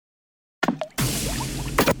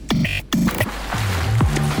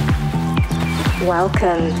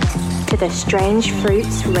Welcome to the Strange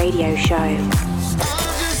Fruits Radio Show.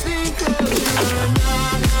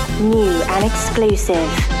 New and exclusive.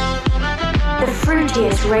 The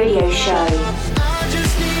fruitiest radio show.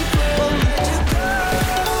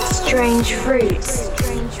 Strange Fruits.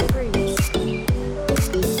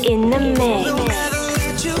 In the mix.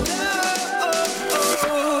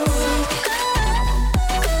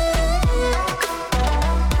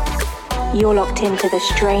 You're locked into the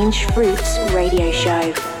Strange Fruits Radio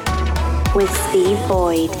Show with Steve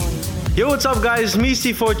Boyd. Yo, what's up guys, it's me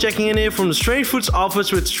Steve4 checking in here from the Strange Fruits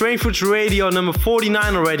office with Strange Fruits Radio number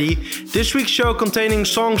 49 already. This week's show containing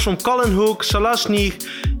songs from Colin Hook, Salah Sneak,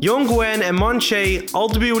 Young Gwen and Monche, all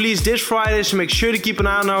to be released this Friday, so make sure to keep an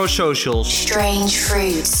eye on our socials. Strange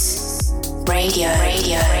Fruits Radio.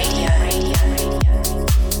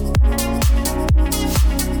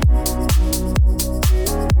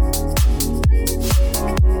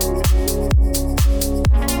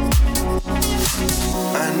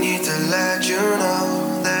 Let you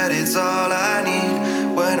know that it's all I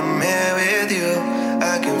need. When I'm here with you,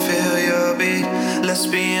 I can feel your beat. Let's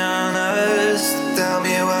be honest, tell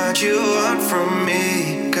me what you want from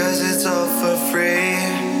me, 'cause it's all for free.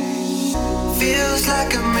 Feels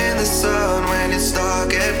like I'm in the sun when it's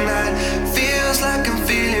dark at night. Feels like I'm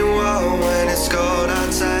feeling warm when it's cold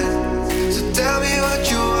outside. So tell me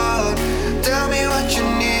what you want, tell me what you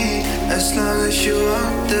need, as long as you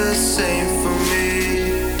want the same for me.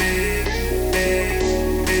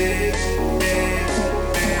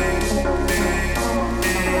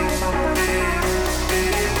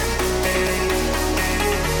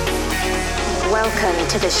 Welcome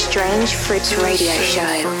to the Strange Fruits Radio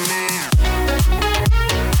Show.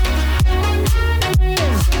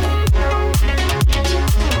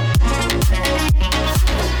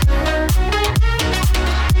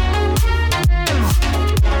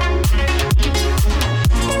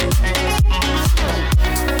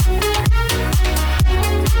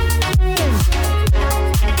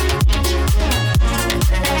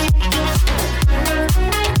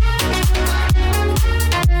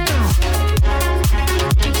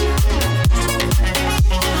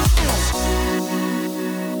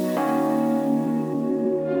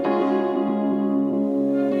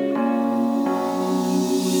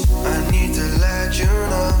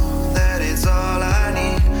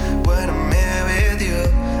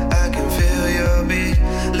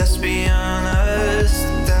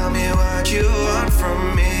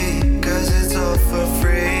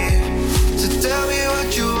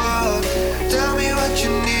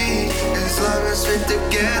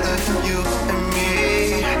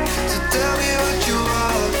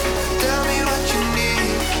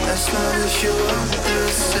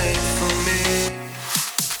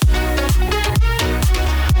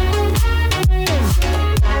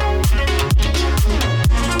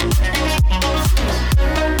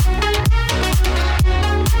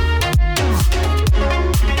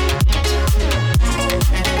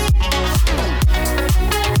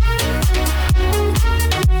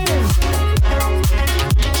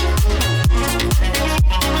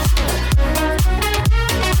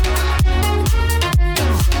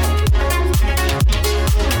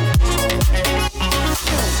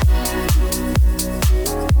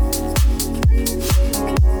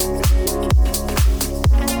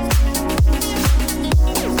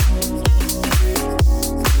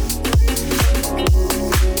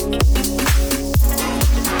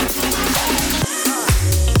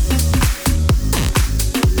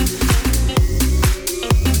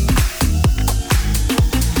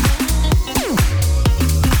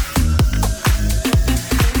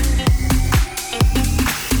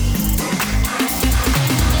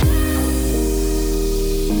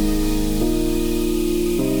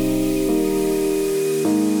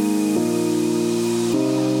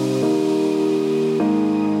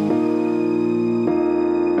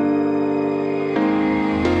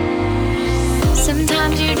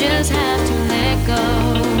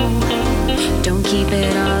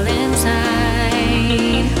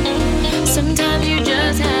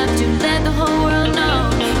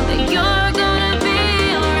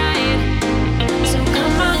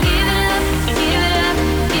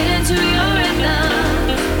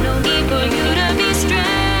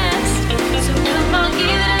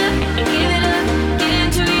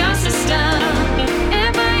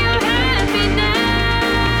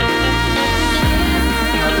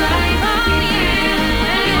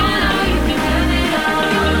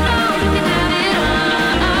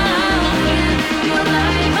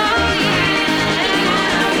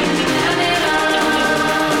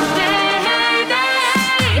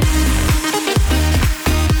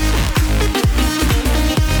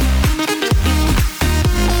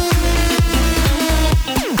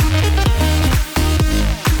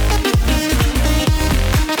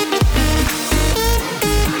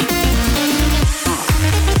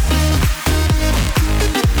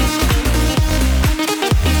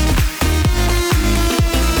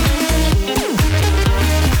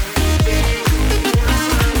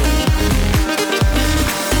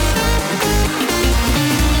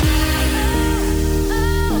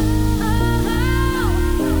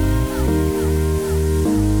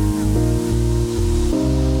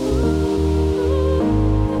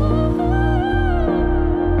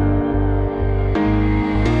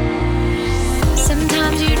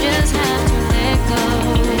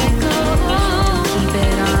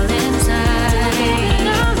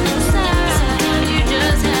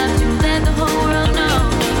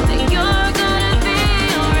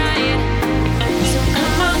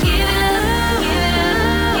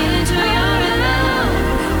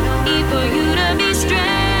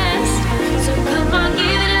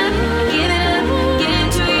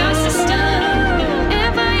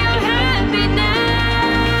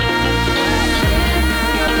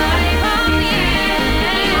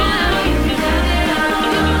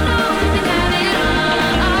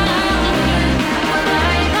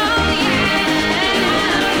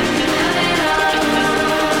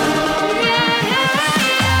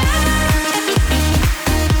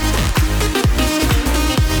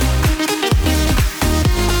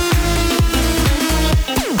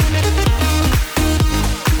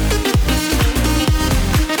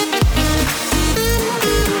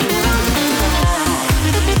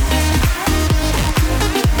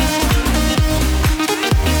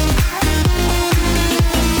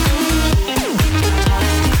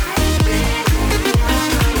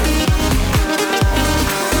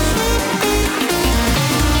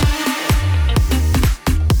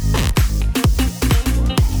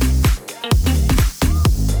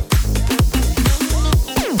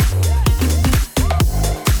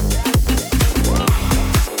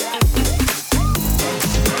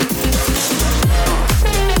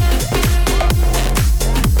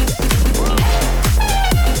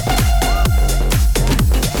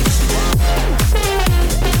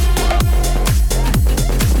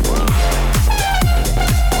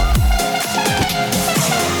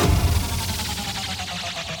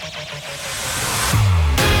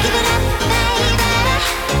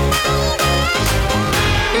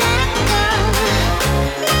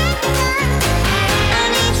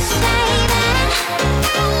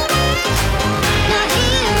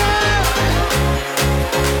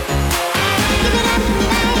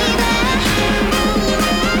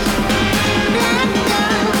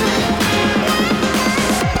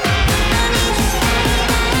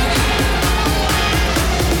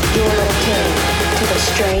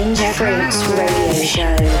 Fruits Radio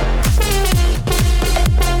Show.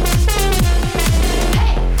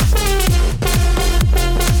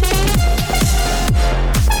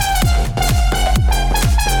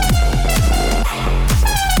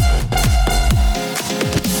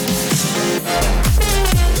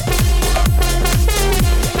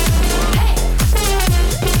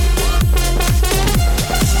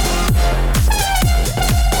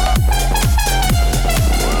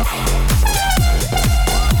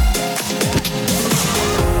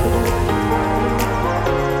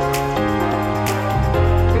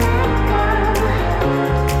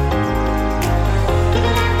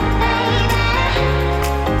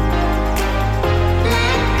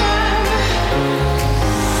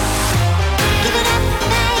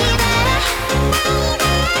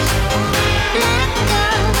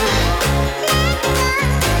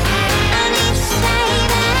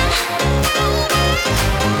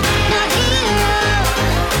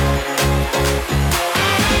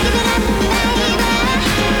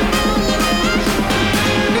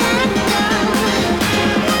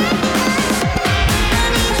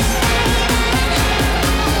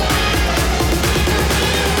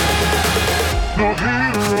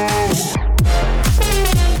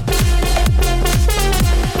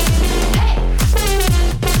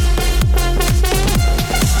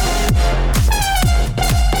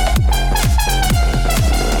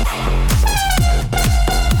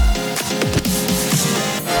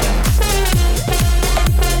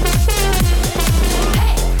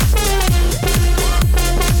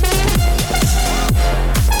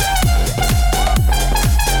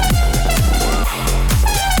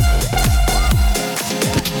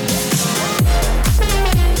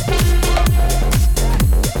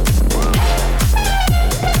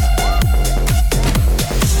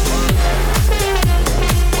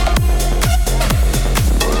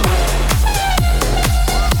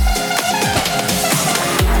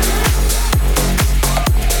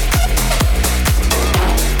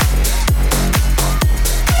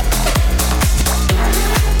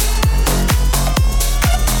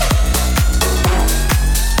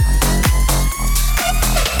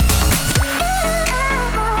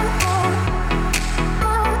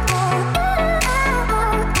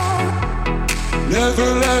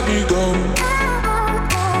 Never let me go.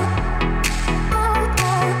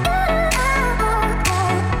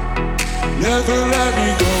 Never let me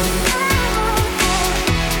go.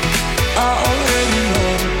 I already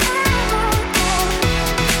know.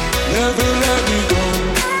 Never let me go.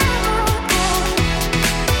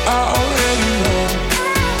 I already know.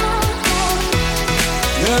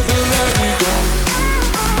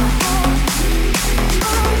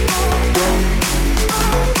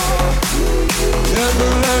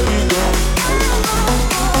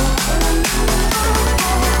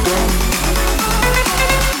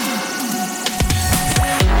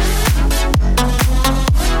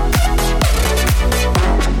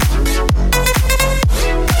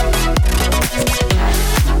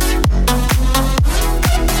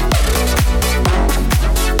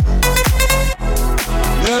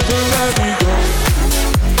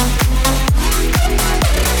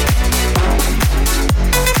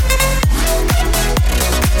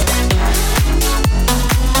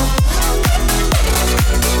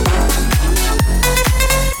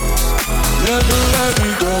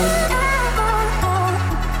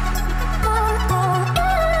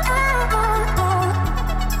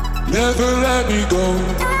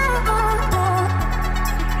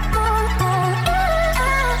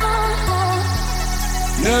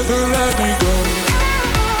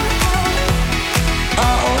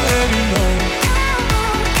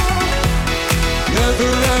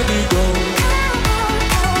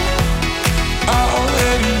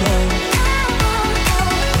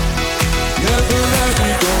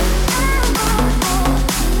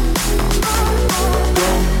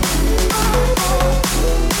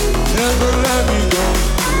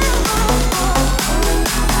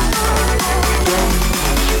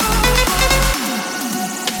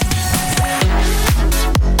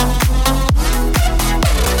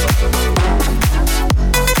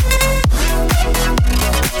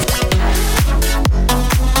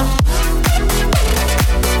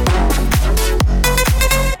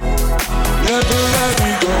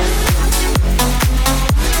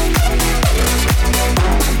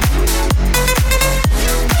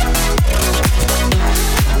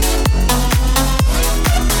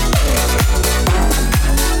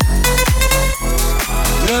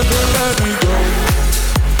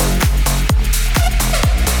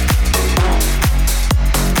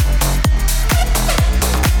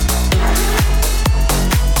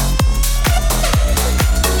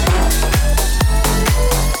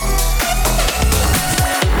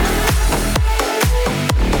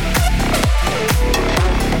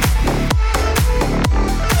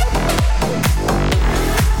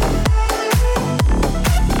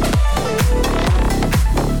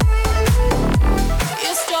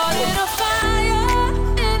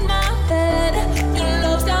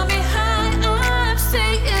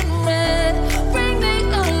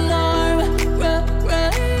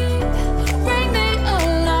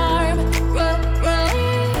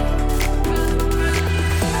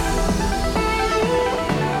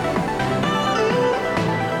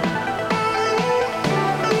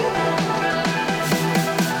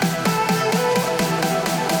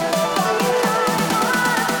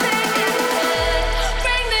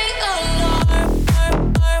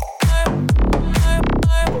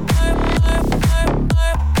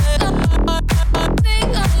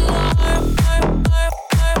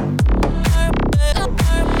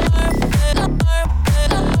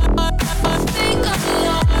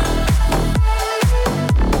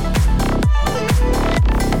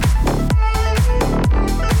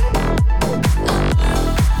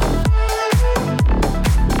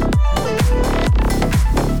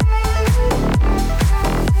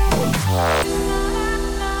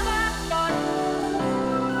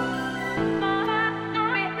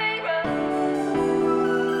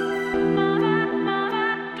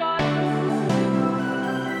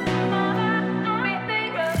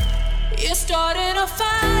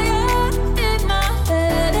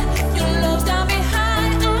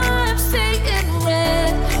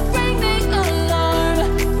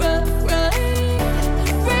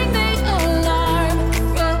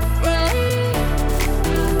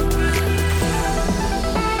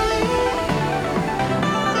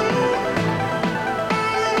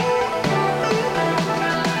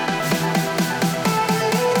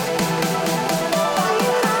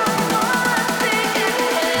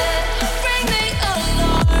 Bring the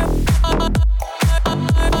alarm.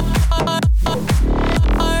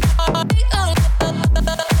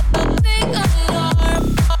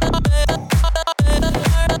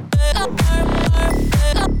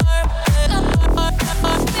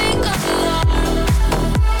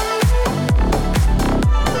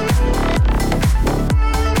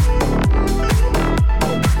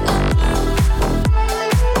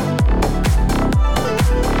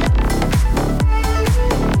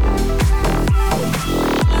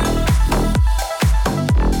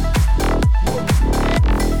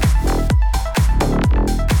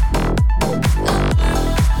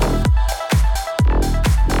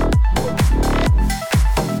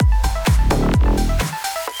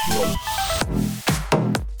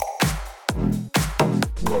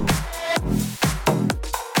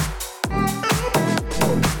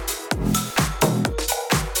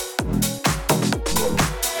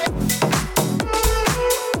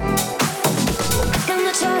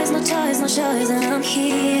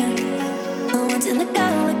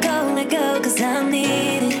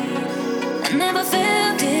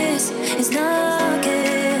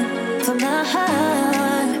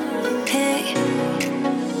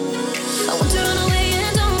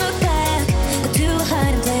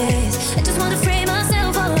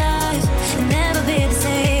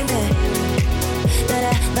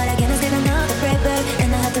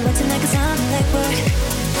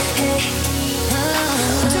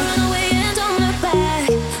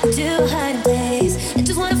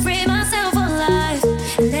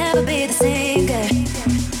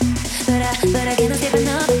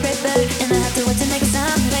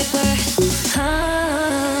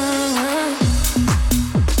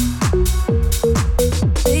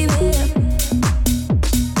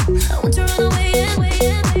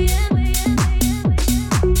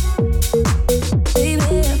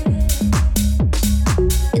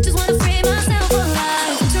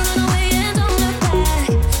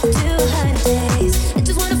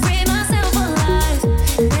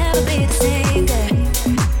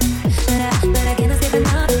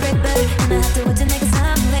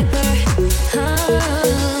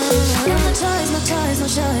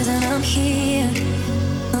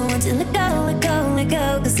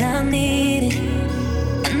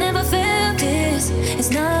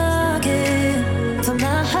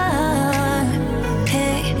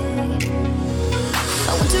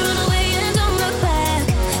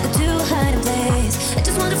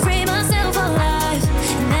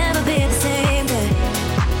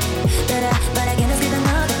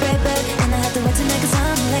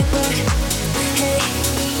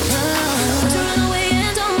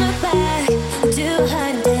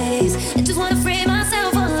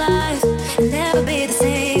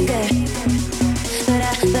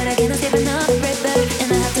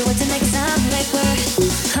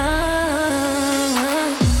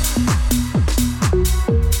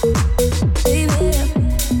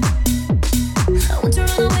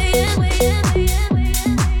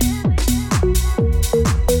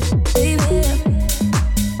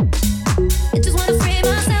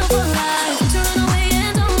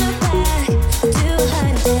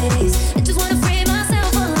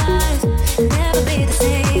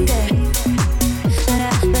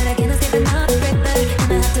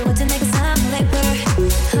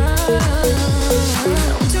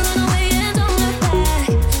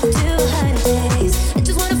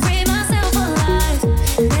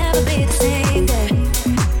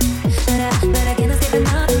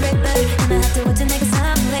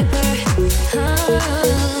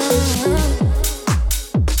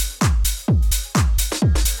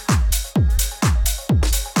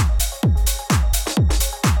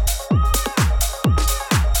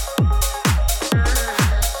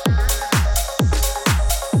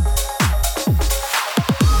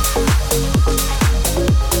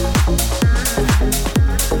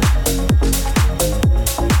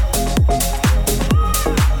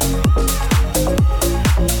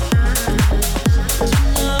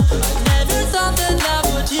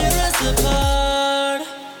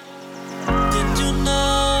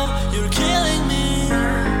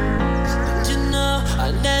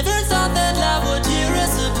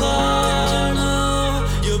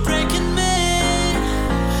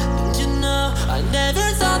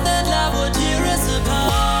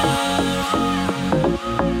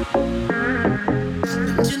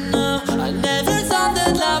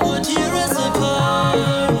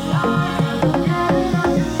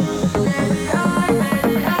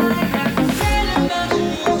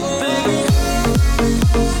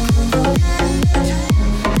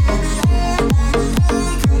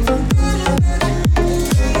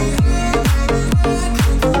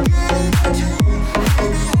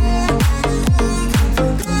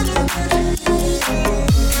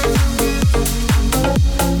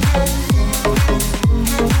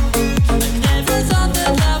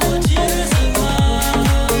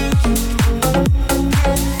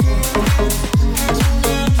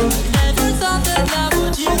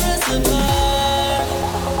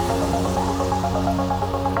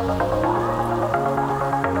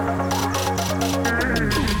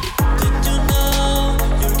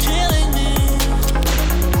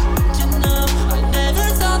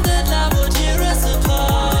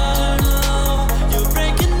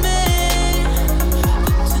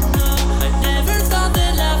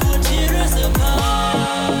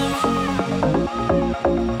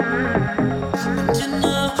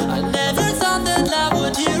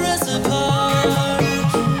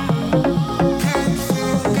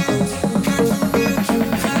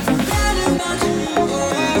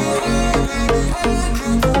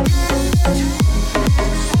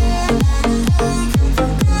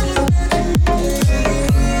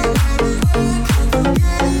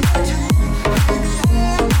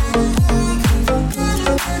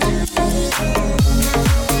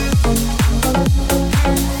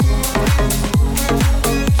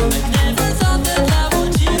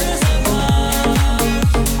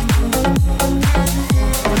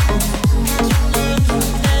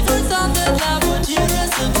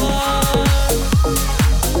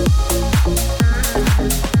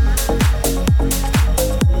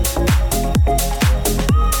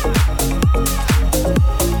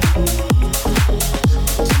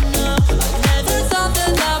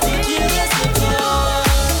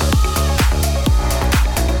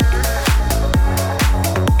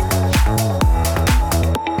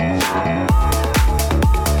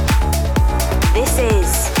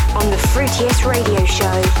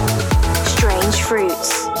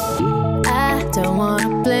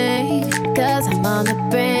 'cause I'm on the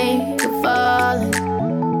brink of falling.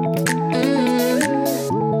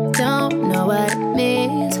 Don't know what it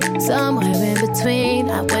means. Somewhere in between,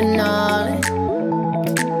 I went all in.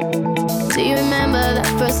 Do you remember that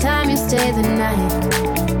first time you stayed the night?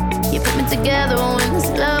 You put me together when this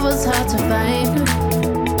love was hard to find.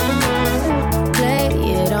 Play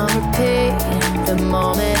it on repeat the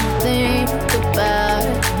moment I think about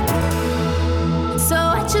it. So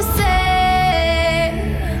what you say?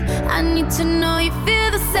 I need to know you feel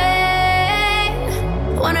the same.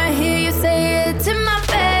 Wanna hear you say it to my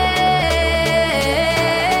face.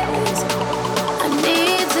 I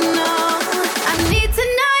need to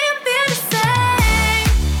know you feel the same.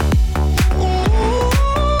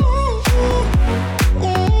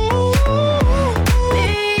 Me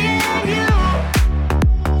and you.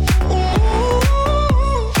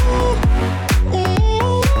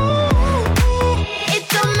 It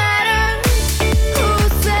don't matter who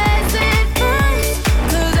says it first,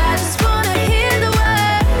 'cause I just wanna hear the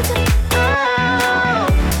words. Oh.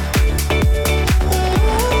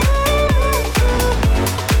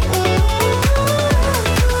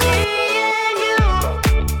 Me and you.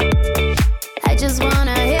 I just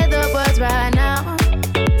wanna hear the words right now.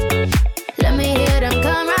 Let me hear them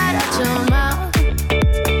come right out your mouth.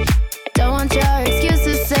 Don't want your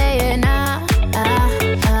excuses, say it now.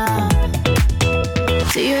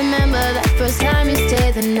 Do you remember that first time you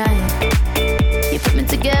stayed the night? You put me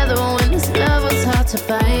together when this love was hard to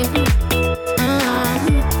find.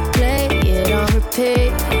 Play it on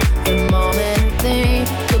repeat the moment I think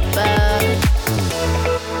about it.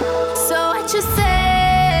 So what you say?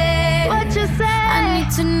 I need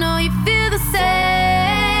to know you feel the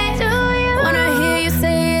same. Do you? Wanna hear you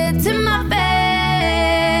say it to my face.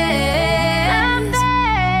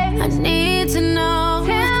 I need to know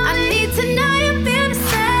you feel the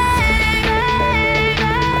same.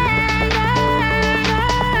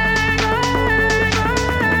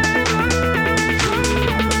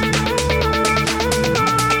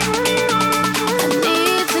 I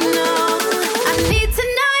need to know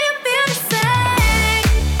you feel the same.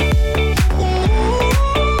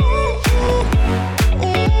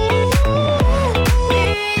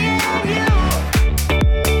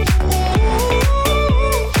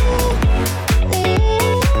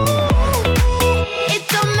 It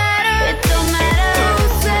don't matter who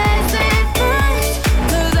says it first,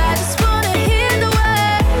 'cause I just wanna hear the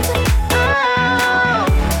words. Oh.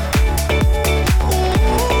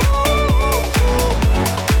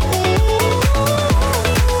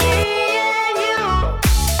 Me and you.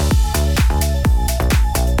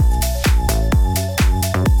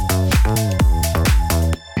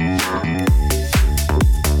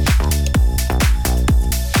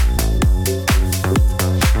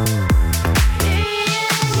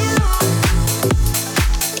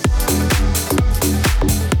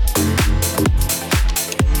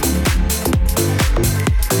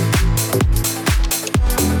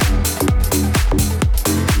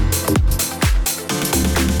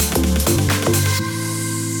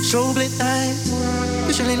 Strobe lit nights,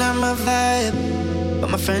 usually not my vibe, but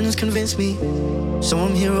my friends convinced me, so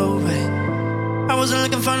I'm here alright. I wasn't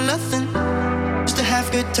looking for nothing, just to have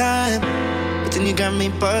a good time, but then you got me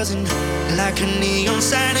buzzing like a neon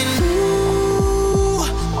sign. And ooh,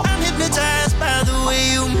 I'm hypnotized by the way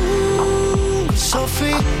you move, so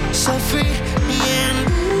free, and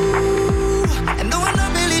ooh, and though I'm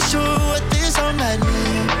not really sure what this all might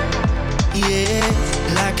mean, yeah,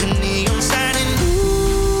 like a neon sign. And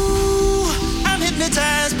ooh, I'm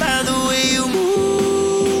hypnotized by the way you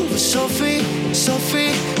move, so free,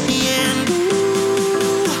 and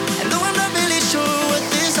ooh, and though I'm not really sure what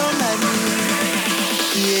this all might mean,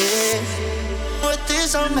 yeah, what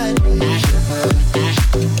this all might mean.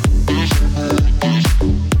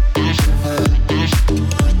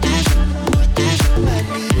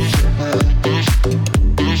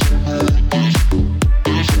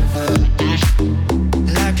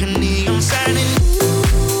 Like a neon sign. And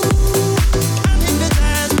I'm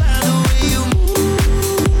hypnotized by the way you move,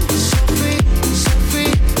 so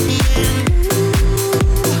free, and ooh,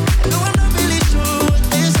 and though I'm not really sure what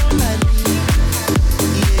this all might mean,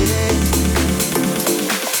 yeah.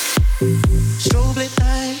 Strobe lit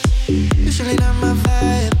nights, usually not my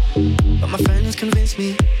vibe, but my friends convinced me,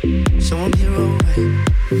 so I'm here alright.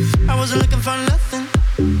 I wasn't looking for nothing,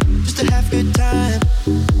 just to have a good time,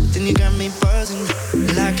 then you got me buzzing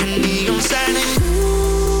like a neon sign. And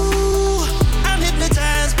ooh, I'm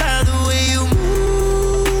hypnotized by the way you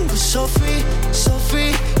move, so free,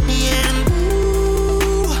 and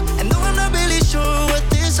ooh, and though I'm not really sure what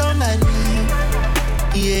this all might mean,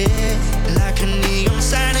 yeah, like a neon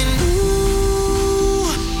sign. And ooh,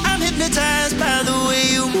 I'm hypnotized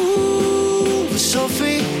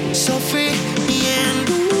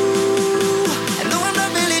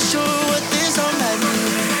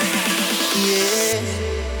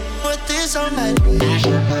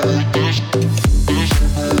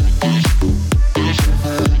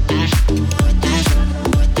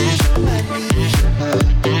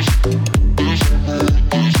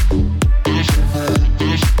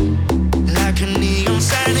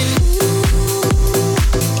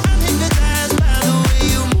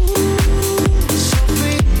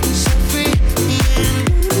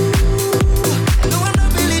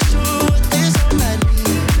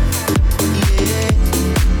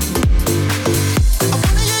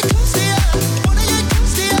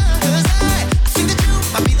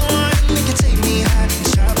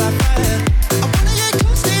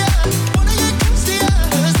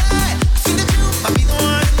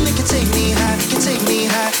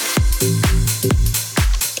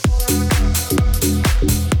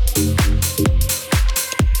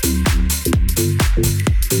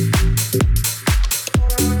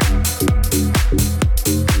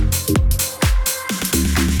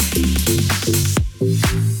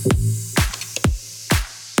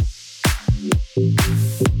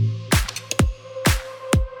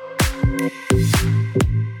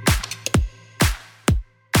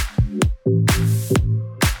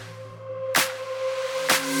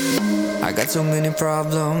so many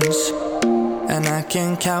problems, and I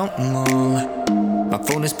can't count them all. My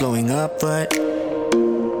phone is blowing up, but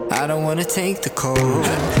I don't wanna take the call.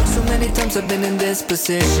 So many times I've been in this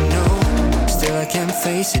position, no, still I can't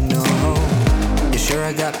face it, no. You sure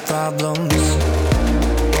I got problems?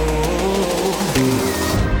 Oh.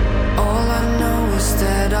 All I know is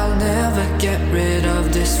that I'll never get rid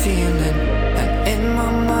of this feeling, and in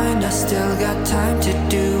my mind I still got time to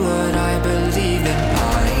do what I believe in.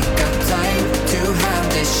 I ain't got time to have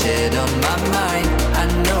this shit on my mind. I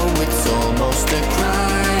know it's almost a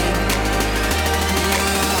crime,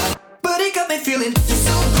 but it got me feeling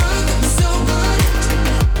so good, so good,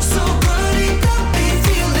 so good. It got me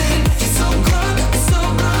feeling so good, so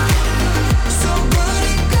good, so good.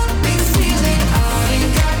 It got me feeling I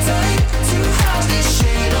ain't got time to have this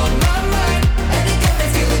shit on my mind, and it got me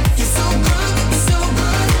feeling so good, so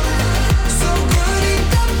good, so good. It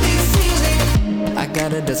got me feeling. I got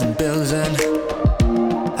a dozen bills and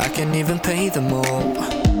I can't even pay them all.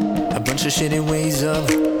 A bunch of shitty ways of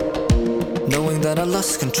knowing that I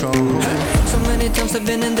lost control. So many times I've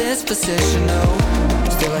been in this position, no,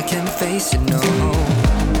 still I can't face it, no.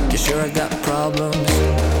 You sure I got problems?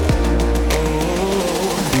 Oh.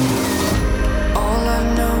 All I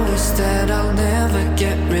know is that I'll never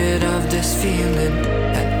get rid of this feeling,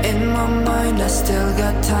 and in my mind I still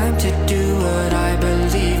got time to do what I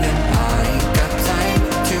believe in. I ain't got time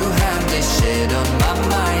to have this shit on my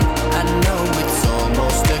mind. I know it's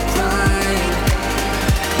almost a crime,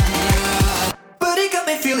 but it got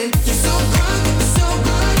me feeling so good, so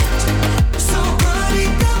good, so good.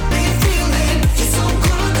 It got me feeling so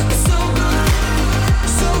good, so good,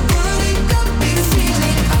 so good. It got me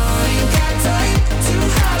feeling I ain't got time to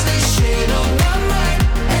have this shit on my mind,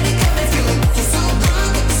 and it got me feeling so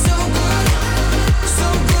good, so good, so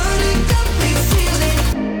good. It got me feeling.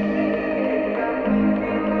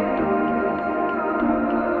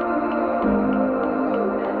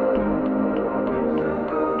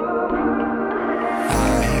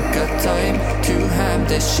 Time to have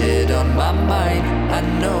this shit on my mind. I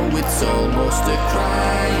know it's almost a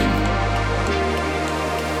crime.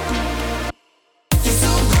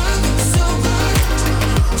 So good, so good,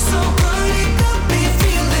 so good. It got me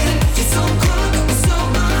feeling so good, so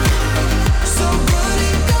good, so good.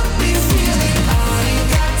 It got me feeling I ain't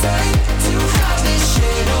got time to have this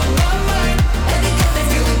shit on my mind, and it got me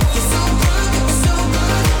feeling so good, so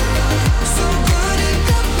good, so good. It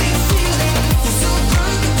got me feeling so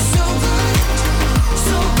good, so good,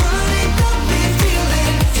 so good. It got me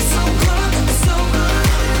feeling so good, so good,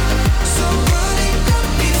 so good. It got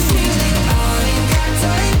me feeling I ain't got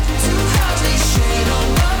time to have this shit on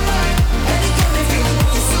my mind, and it got me feeling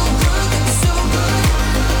so good, so good,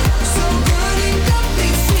 so good. It got me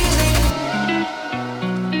feeling.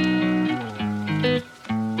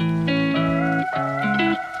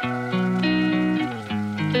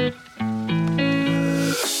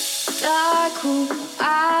 Like who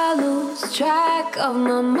I lose track of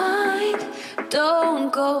my mind.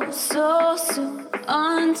 Don't go so soon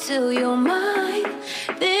until you're mine.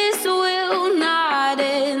 This will not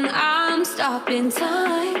end. I'm stopping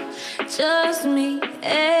time. Just me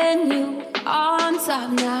and you on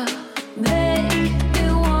top now. Make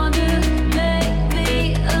me wonder, make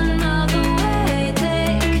me another way.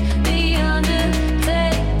 Take me under,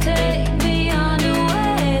 take me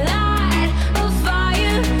underway. Light a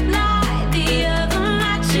fire, light the other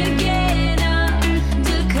match again.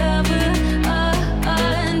 Undercover,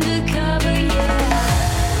 undercover, yeah.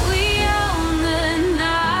 We own the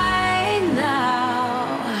night now.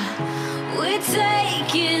 We're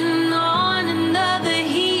taking on another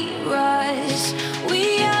heat rush. We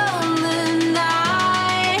own the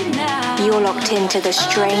night now. You're locked into the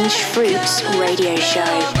Strange Fruits radio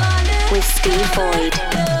show with Steve Void.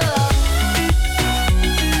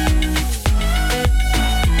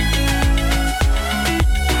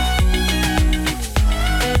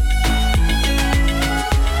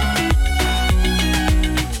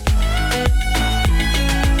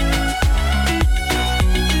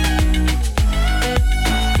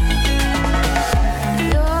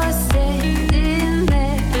 You're sitting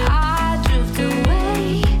there, I drift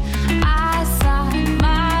away. I sign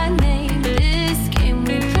my name. This game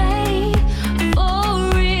we play for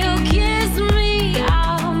real.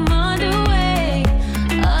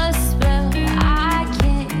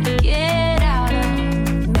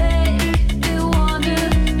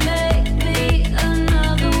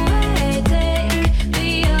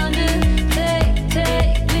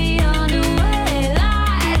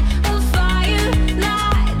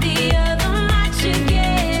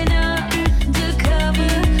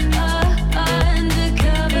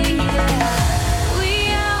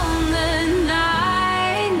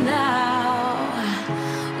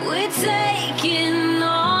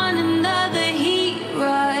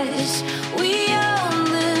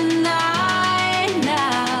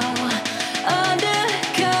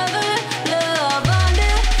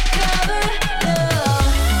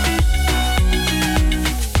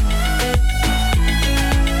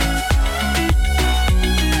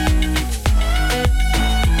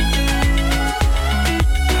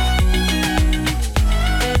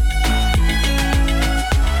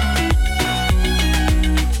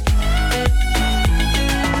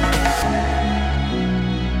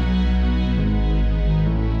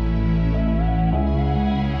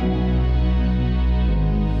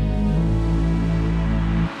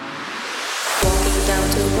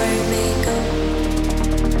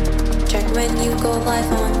 when you go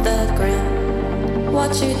live on the gram.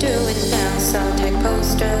 What you doing now? Soundtrack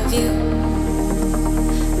post of you.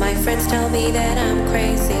 My friends tell me that I'm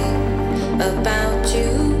crazy about you.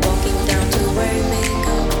 Walking down to where you may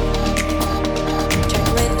go. Check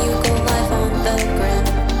when you go live on the gram.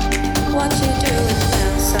 What you doing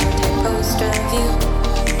now? Soundtrack post of you.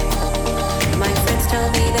 My friends tell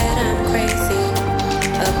me that I'm crazy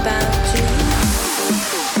about you.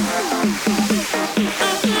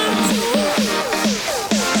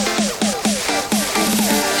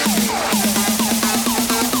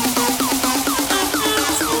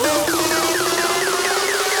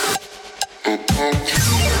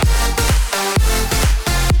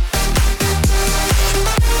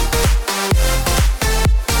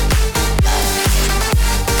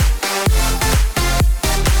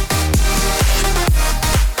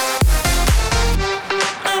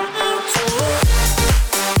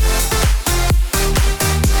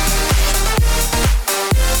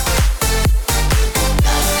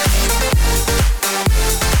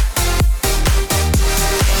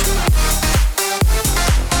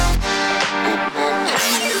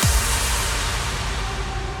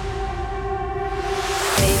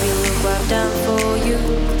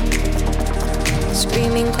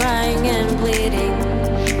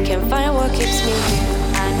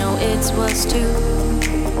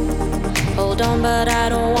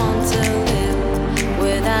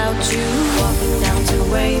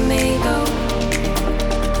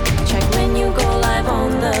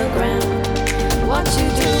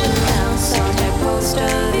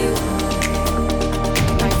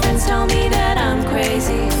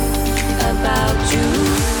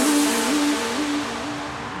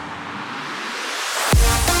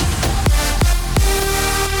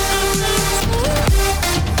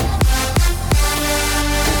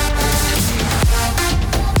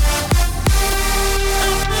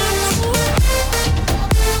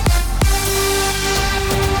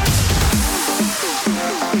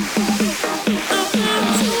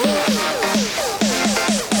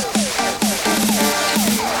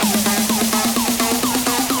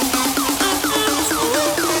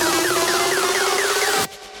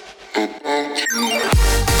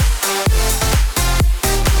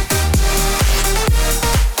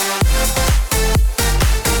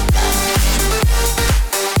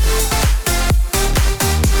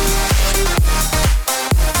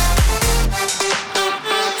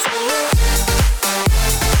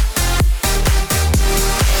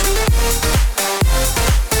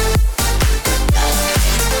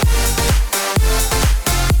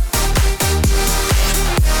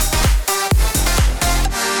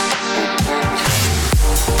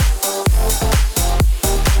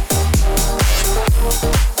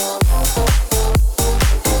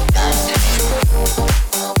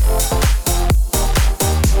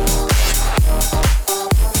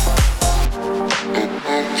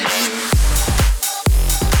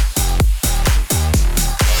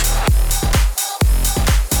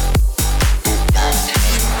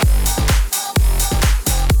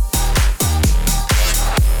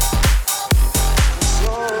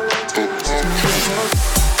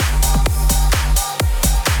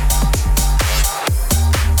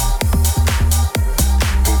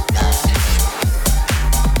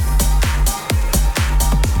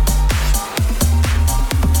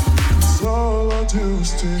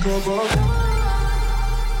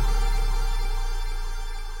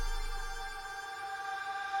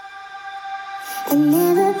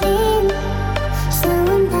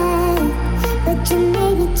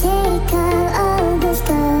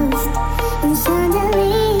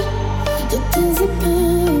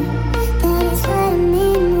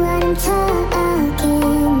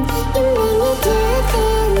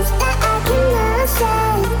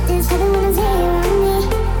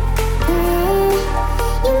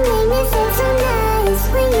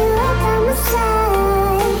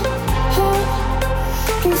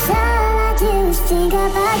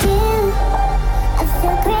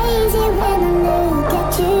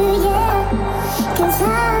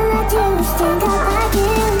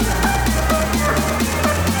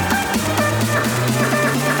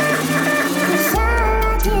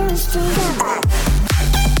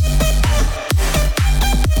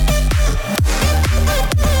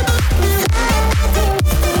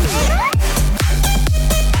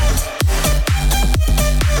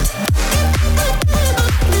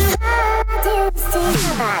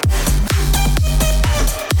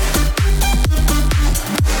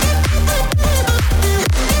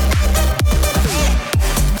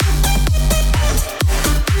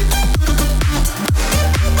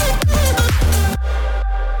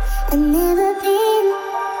 I've never been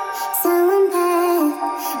someone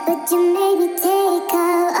bad, but you made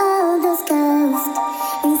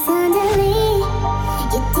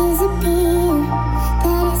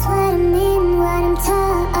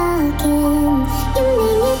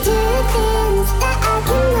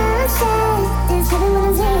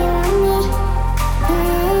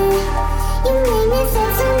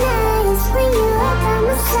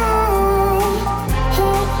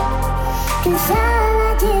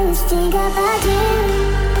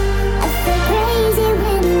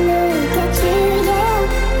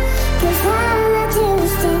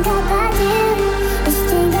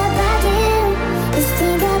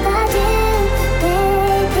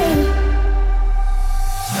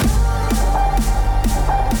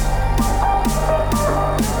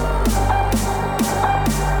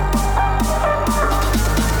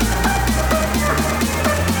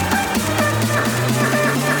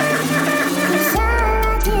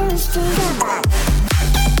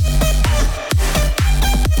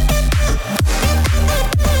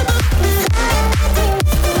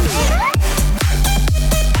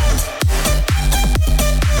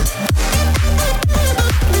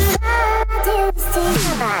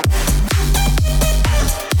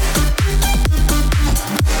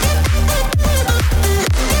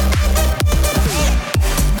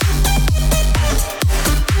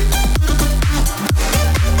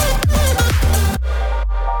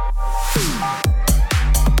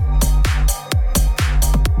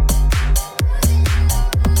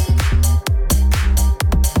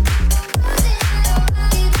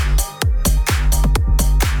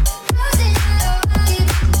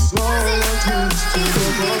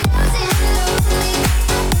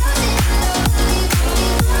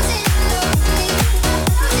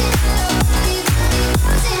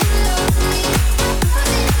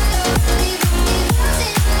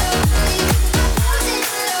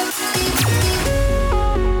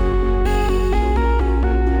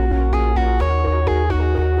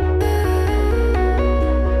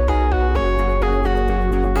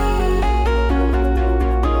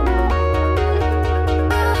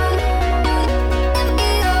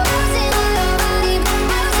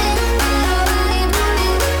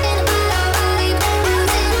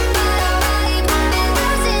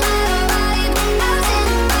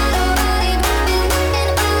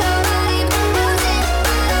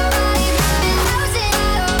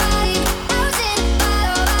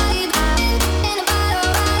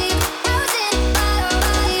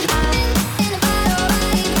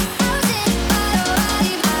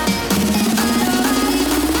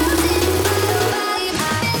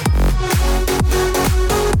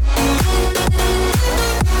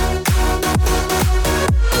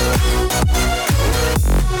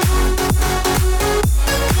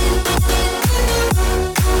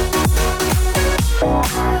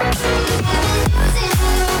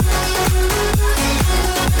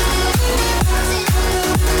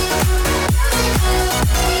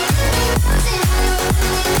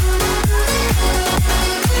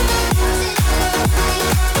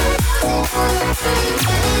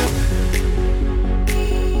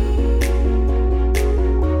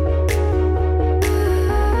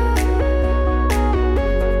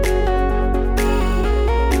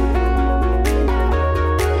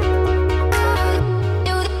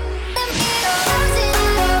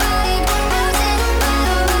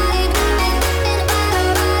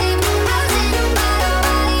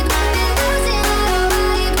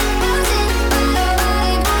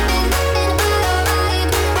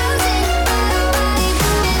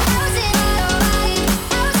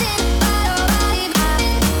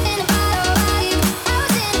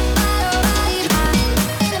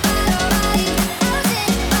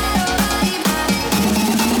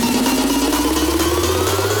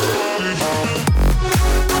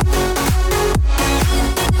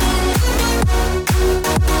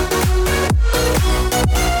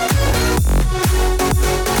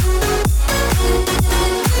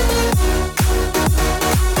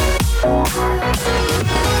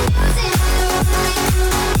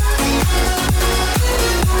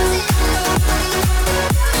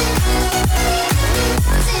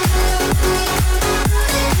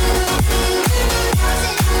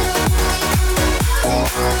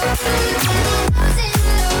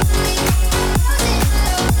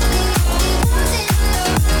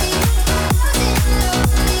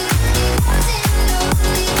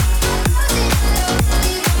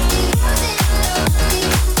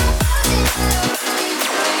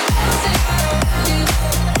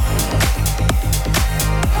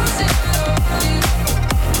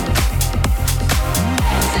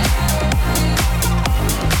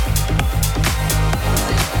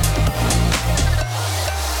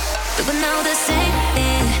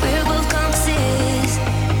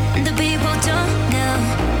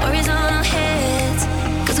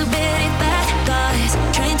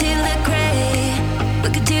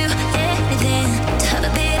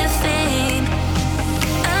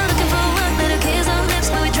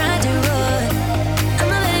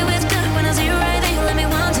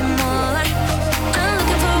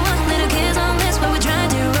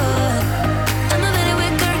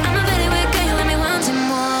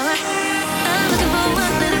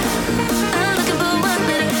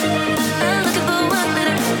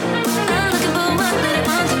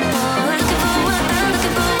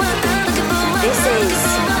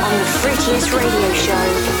radio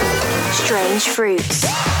show, Strange Fruits.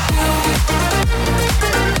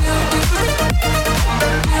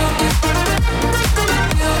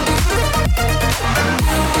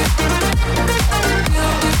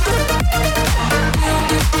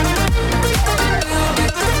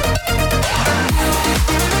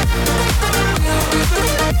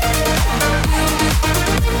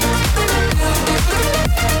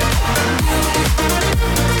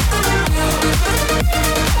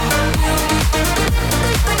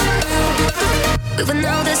 We would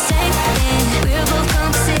know the same thing. We're both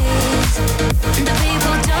compasses. The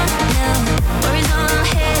people don't know worries on our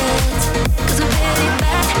heads. Cause we're really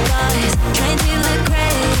bad guys, trying to look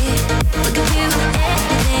great. We could do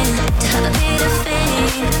anything to have a bit of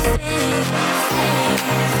fame.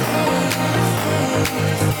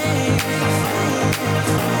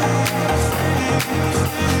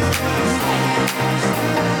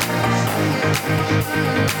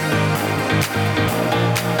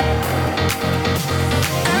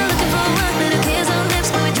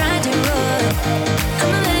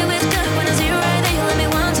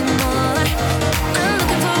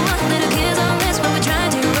 Kiss on lips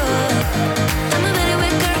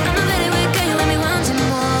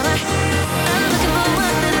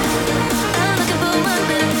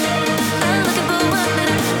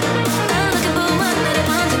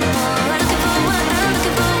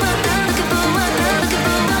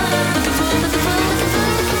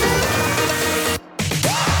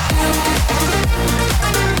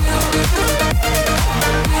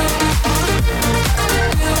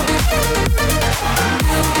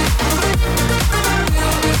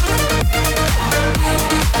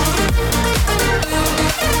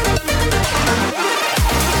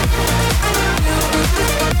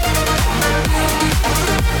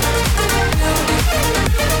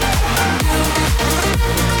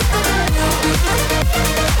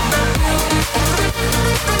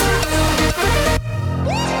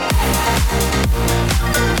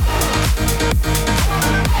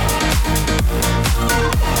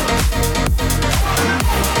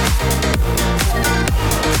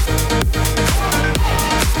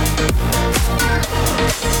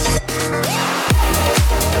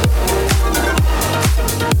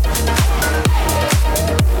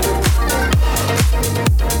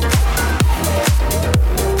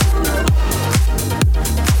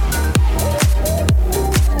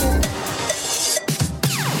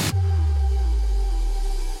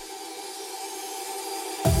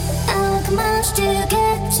much to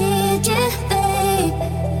get to you, babe.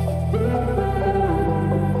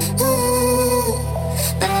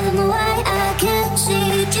 But I don't know why I can't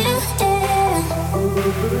see you there.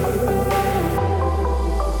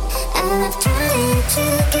 And I've tried to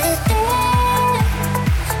get there,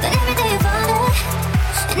 but every day I fall,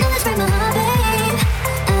 and now it's break my heart, babe.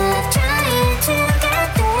 I've tried to get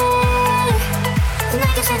there, and I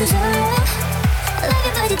can find the sorrow. I love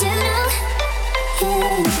you, but you do know. Yeah.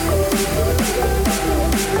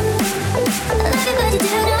 I love you, but you do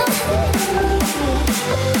know.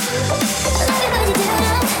 I love you, but you do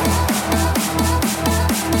know.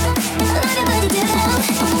 I love you, but you do know.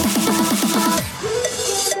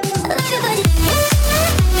 I love you, but you do know.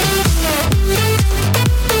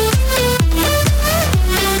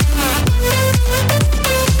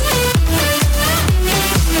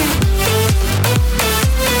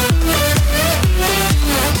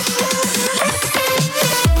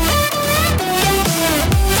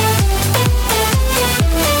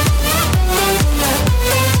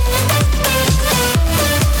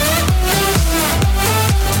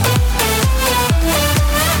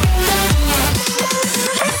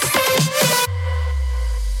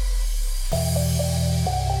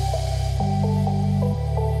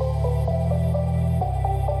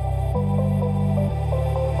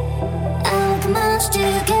 To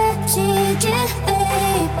get to you,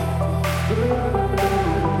 babe.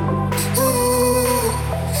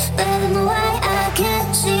 But I don't know why I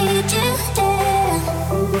can't see you there.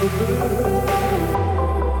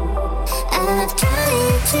 And I've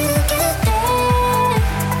tried to get there,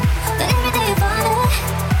 but every day I fall,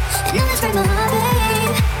 and now it's break my heart,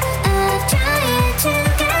 babe. I've tried to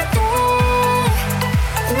get there,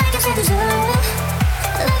 and I can find the sorrow.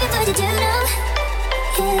 I love you, but you do know.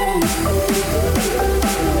 Yeah.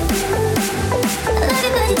 I love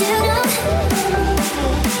you, but you do know.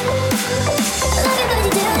 I love you, but you do know. I love you, but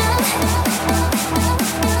you do know.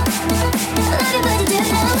 I love you, but you do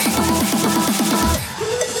know.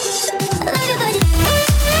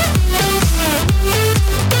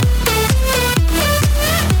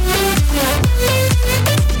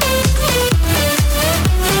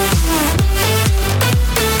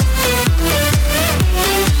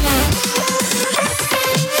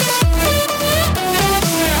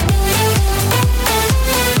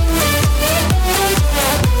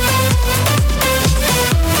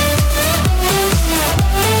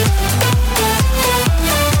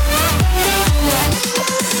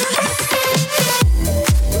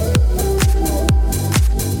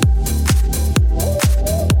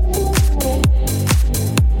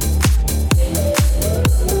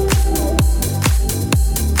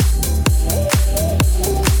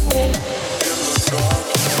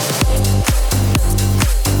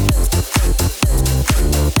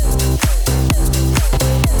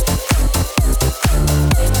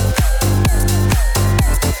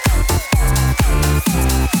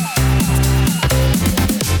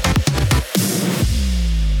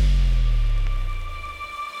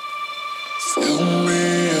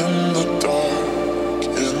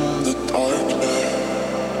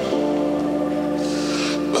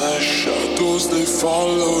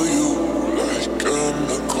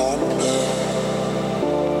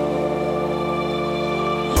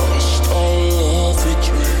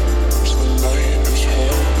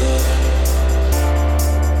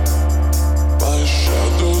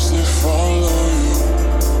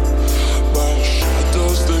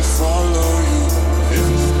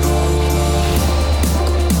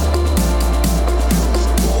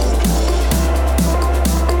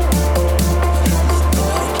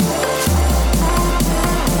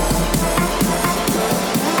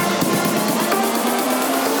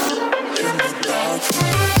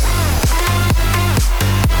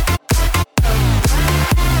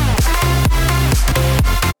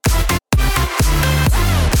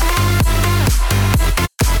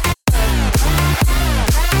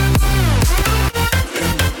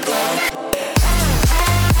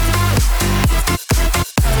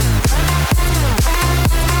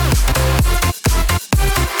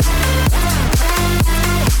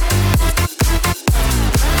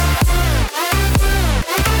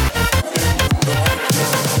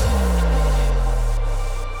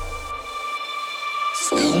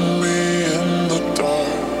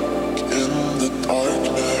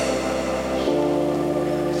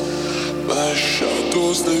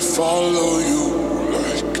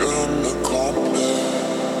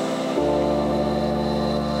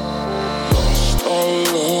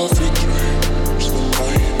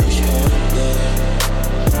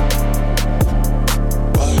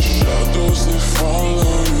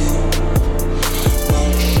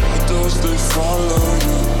 Follow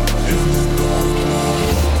you in the dark.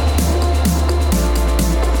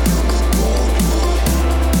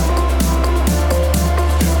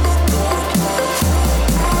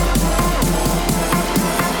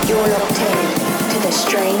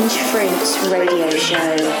 Strange Fruits Radio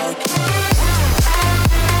Show.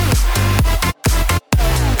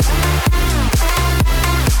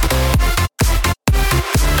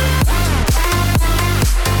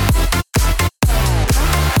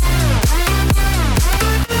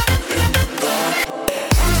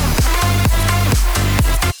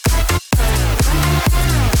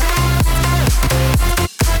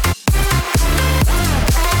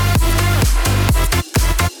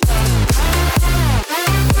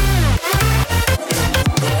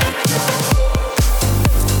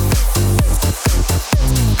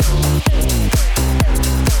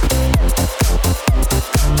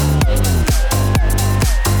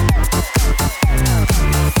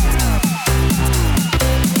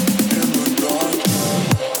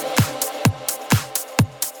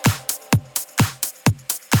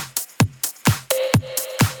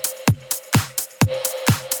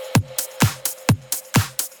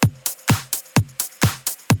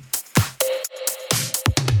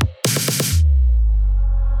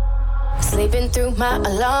 Through my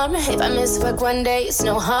alarm. If I miss work one day, it's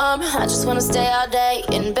no harm. I just wanna stay all day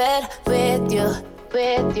in bed with you,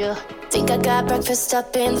 with you. Think I got breakfast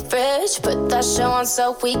up in the fridge. Put that show on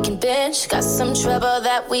so we can binge. Got some trouble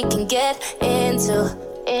that we can get into.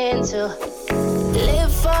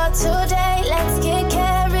 Live for today, let's get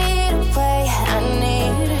carried away. I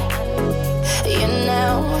need you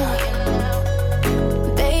now.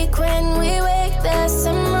 Bake when we wake, there's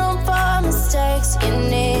some room for mistakes. You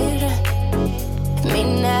need me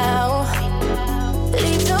now.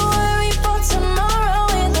 Leave the worry for tomorrow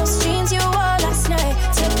in those dreams you wore last night.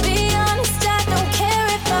 To be honest, I don't care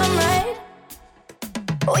if I'm right.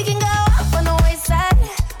 We can go off on the wayside.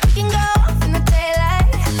 We can go off in the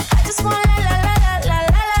daylight. I just want la la la la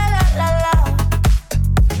la la la la.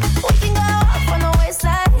 We can go off on the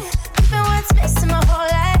wayside. Even when it's missing my whole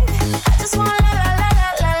life. I just want la la la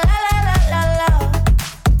la la la la la.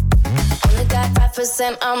 Only got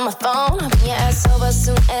 5% on my phone. Your ass over as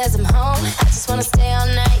soon as I'm home. I just wanna stay all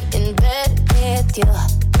night in bed with you,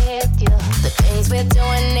 with you. The things we're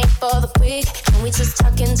doing ain't for the week. Can we just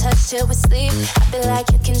talk and touch till we sleep? I feel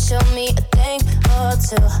like you can show me a thing or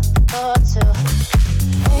two, or two.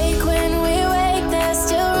 Wake when we wake, there's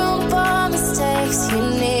still room for mistakes. You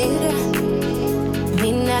need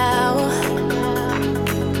me now.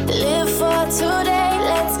 Live for today,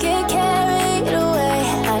 let's get carried away.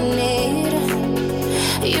 I need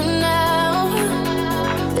you now.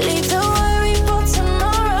 Leave the worry for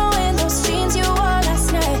tomorrow in those dreams you wore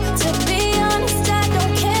last night. To be honest, I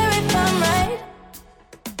don't care if I'm right.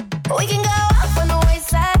 We can go off on the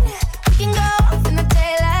wayside. We can go off in the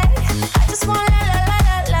daylight. I just want la la la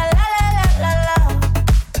la la la la la.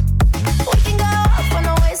 We can go off on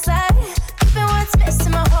the wayside. Even when it's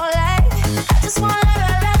missing my whole life. I just want la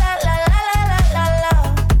la la la la la la la.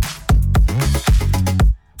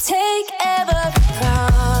 Take every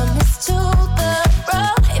promise to the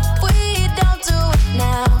road. If we don't do it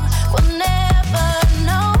now, we'll never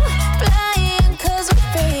know. Flying 'cause we're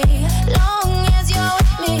free. Long as you're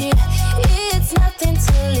with me, it's nothing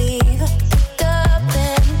to leave. Pick up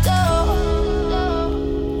and go.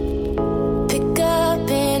 Pick up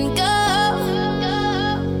and go.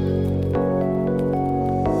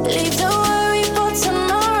 Leave the worry for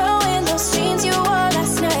tomorrow in those dreams you wore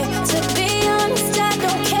last night. To be honest, I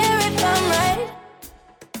don't care if I'm right.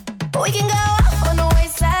 We can go off on the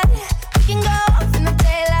wayside. We can go off in the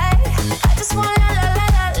daylight. I just want la la la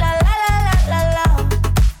la la la la la.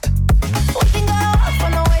 We can go off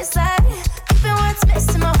on the wayside. Even when it's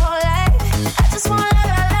missing my whole life. I just want la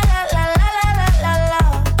la la la la la la la.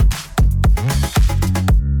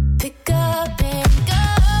 Pick up and go.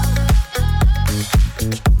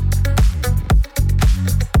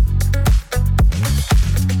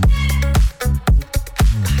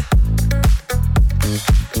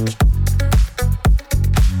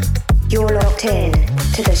 You're locked in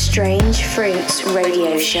to the Strange Fruits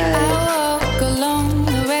Radio Show. I walk along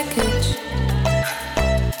the wreckage.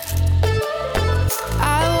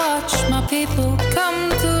 I watch my people come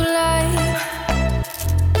to life.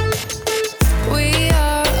 We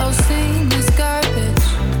are all seen as garbage,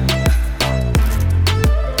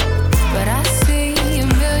 but I see $1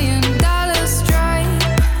 million strike.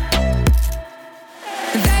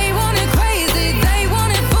 They want it crazy, they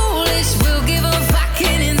want it foolish. We'll give a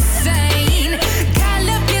fucking insane. Call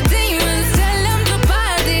up your demons, tell them to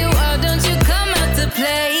party. Why don't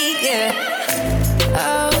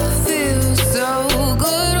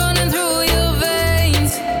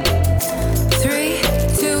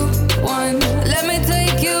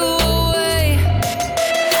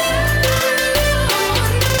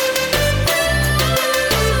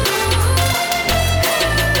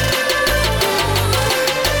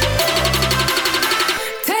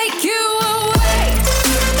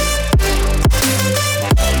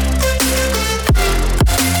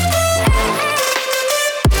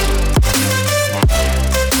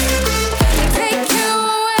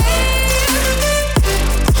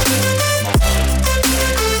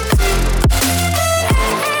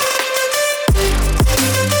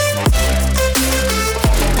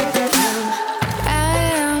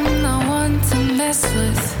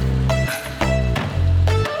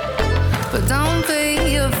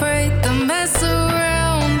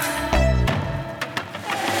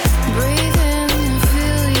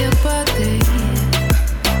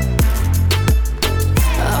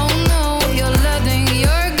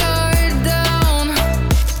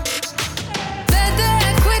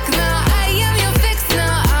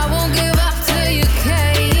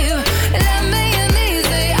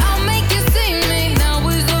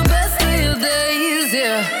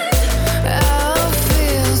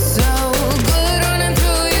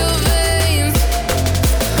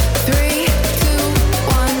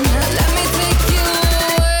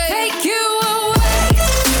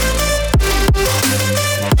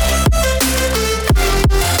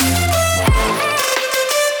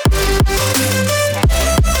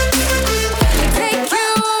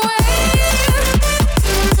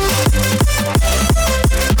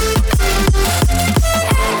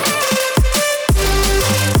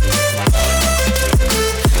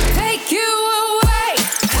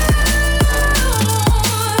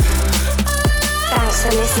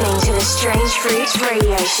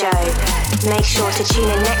Radio Show. Make sure to tune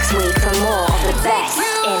in next week for more of the best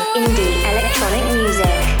in indie electronic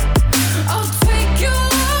music. I'll take you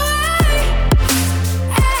away.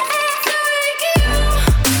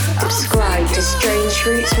 Subscribe to Strange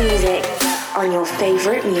Fruits Music on your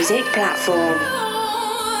favorite music platform.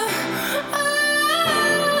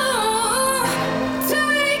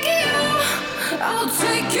 I'll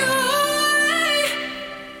take you.